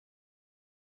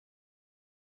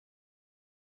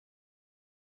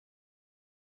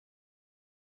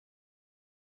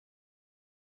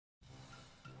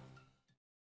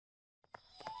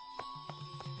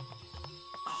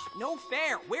No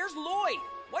fair. Where's Lloyd?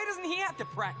 Why doesn't he have to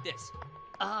practice?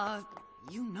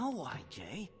 You know why,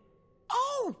 Jay.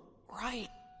 Oh, right.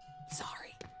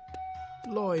 Sorry.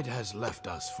 Lloyd has left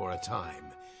us for a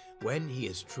time. When he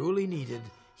is truly needed,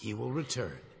 he will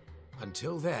return.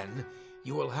 Until then,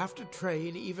 you will have to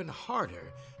train even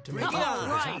harder to make up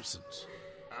for his absence.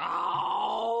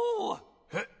 Oh!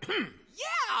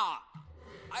 Yeah!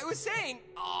 I was saying,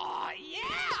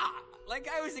 yeah! Like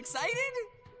I was excited?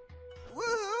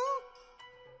 Woohoo!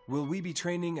 Will we be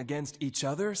training against each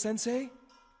other, Sensei?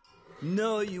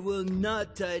 No, you will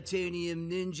not, Titanium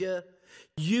Ninja.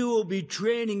 You will be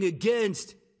training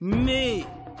against me,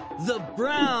 the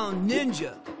Brown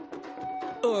Ninja.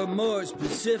 Or more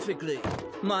specifically,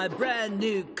 my brand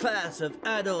new class of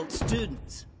adult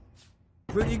students.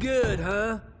 Pretty good,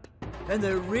 huh? And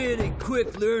they're really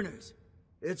quick learners.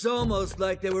 It's almost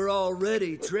like they were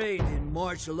already trained in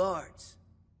martial arts.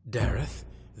 Dareth,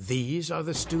 these are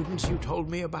the students you told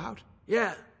me about?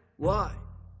 Yeah, why?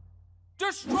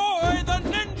 Destroy the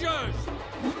ninjas!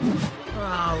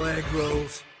 Oh, egg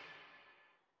rolls.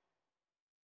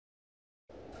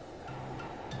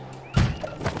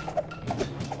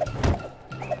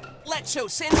 Let's show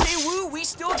Sensei Wu we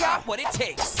still got what it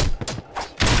takes.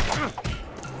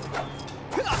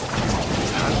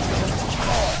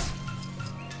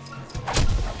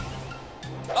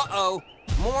 Uh-oh,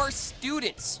 more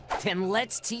students. Then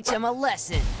let's teach him a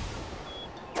lesson.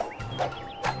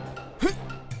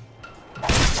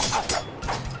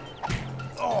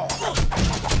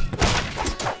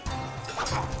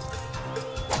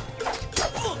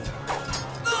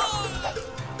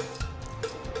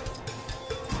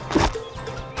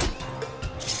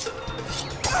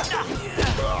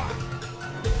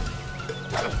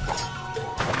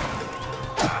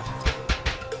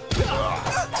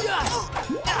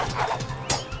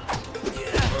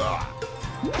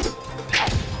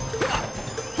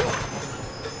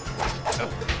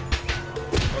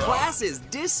 Class is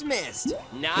dismissed.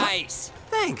 Nice.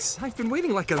 Thanks. I've been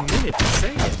waiting like a minute to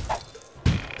say it.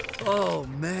 Oh,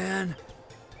 man.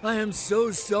 I am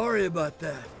so sorry about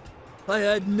that. I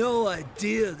had no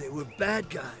idea they were bad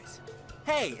guys.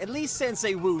 Hey, at least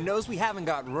Sensei Wu knows we haven't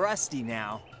got rusty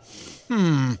now.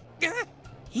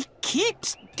 He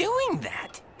keeps doing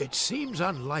that. It seems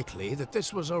unlikely that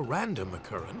this was a random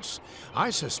occurrence.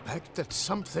 I suspect that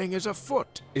something is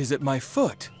afoot. Is it my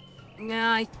foot?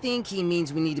 Nah, I think he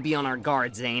means we need to be on our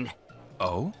guard, Zane.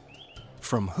 Oh?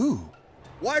 From who?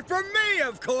 Why, from me,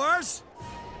 of course!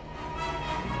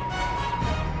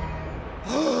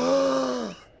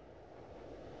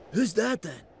 Who's that,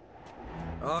 then?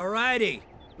 Alrighty,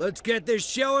 let's get this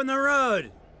show on the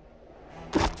road.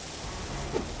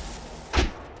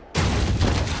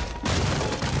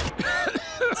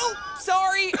 Oh,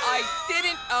 sorry, I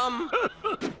didn't,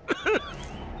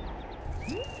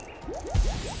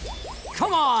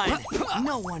 Come on!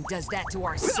 No one does that to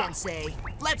our sensei.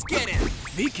 Let's get him.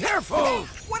 Be careful!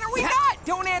 What are we not?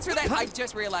 Don't answer that. I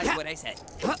just realized what I said.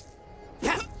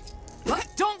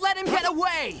 Don't let him get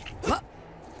away!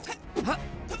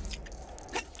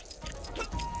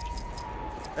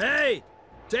 Hey,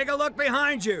 take a look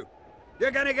behind you.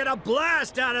 You're gonna get a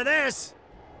blast out of this.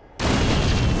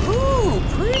 Ooh,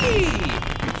 pretty!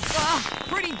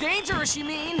 Pretty dangerous, you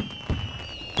mean?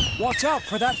 Watch out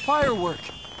for that firework.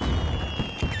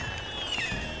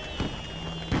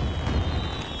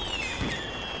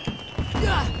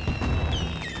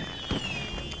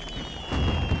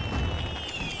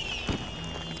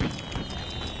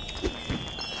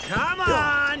 Come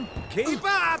on, keep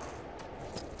up.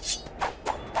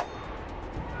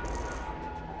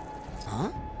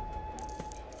 Huh?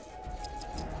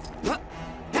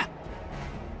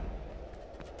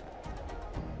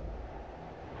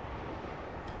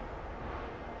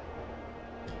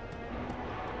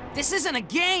 This isn't a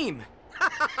game!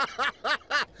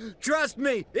 Trust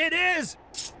me, it is.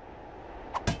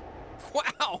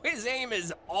 Wow, his aim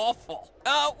is awful.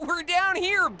 We're down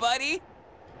here, buddy.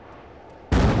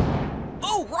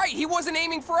 Oh, right, he wasn't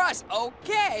aiming for us.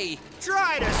 Okay.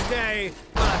 Try to stay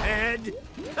ahead.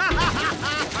 Run!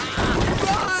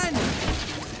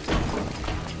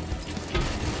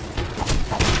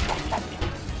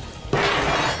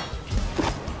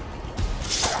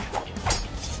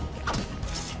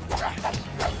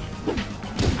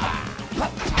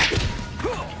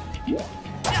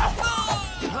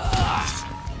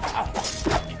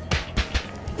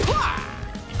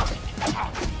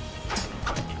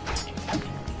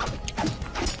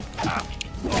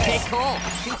 Hey, Cole,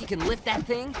 think you can lift that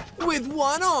thing? With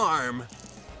one arm.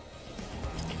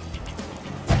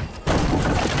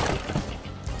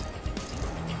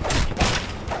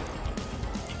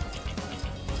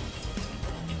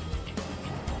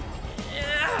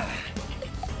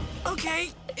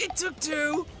 Okay, it took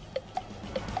two.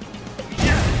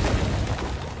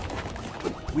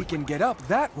 We can get up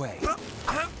that way.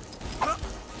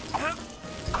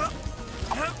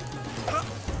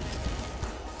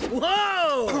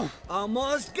 Whoa!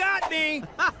 Almost got me!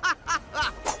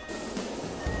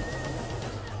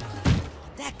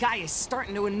 That guy is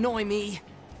starting to annoy me.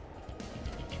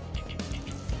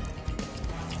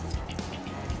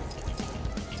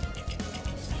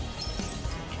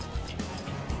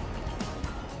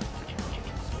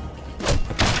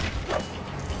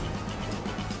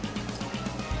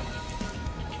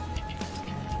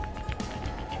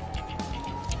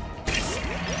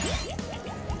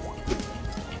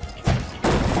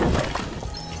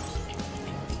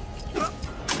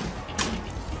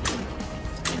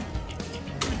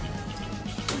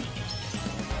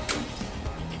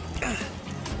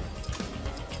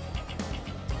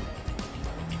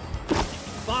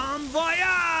 Bon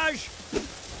voyage!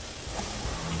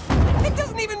 It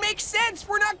doesn't even make sense.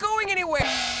 We're not going anywhere.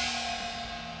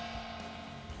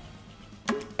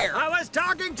 I was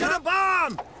talking to the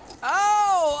bomb!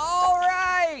 Oh, all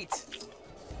right.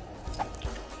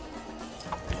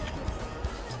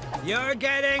 You're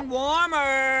getting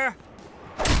warmer!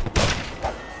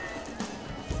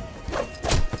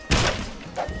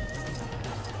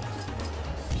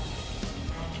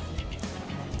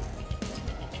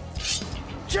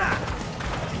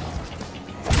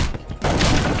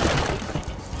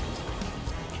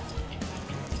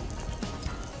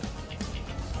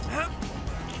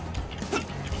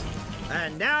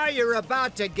 And now you're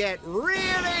about to get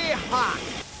really hot.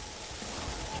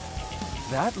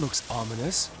 That looks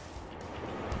ominous.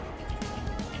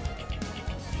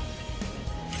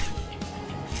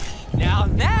 Now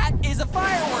that is a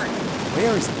firework.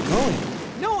 Where is it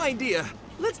going? No idea.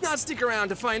 Let's not stick around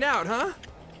to find out, huh?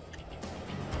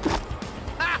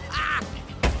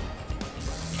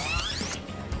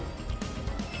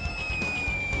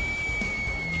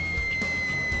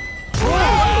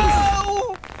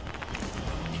 Whoa!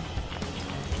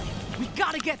 We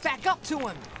gotta get back up to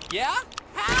him. Yeah?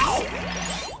 How?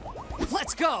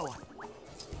 Let's go.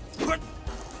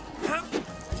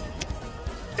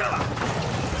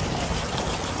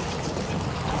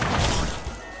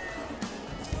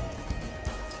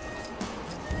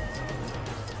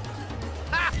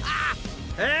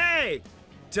 Hey!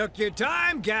 Took your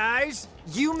time, guys.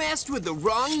 You messed with the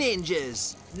wrong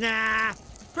ninjas. Nah,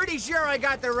 pretty sure I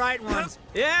got the right ones.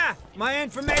 Yeah, my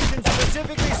information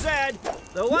specifically said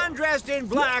the one dressed in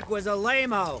black was a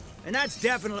lame-o, and that's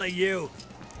definitely you.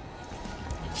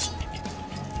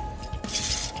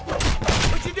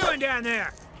 What you doing down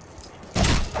there?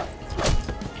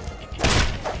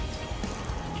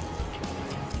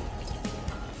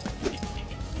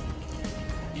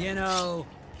 You know,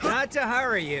 not to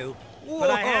hurry you, but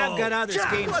I have got other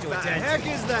schemes to attend to. What the heck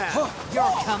is that?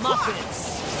 Your comeuppance.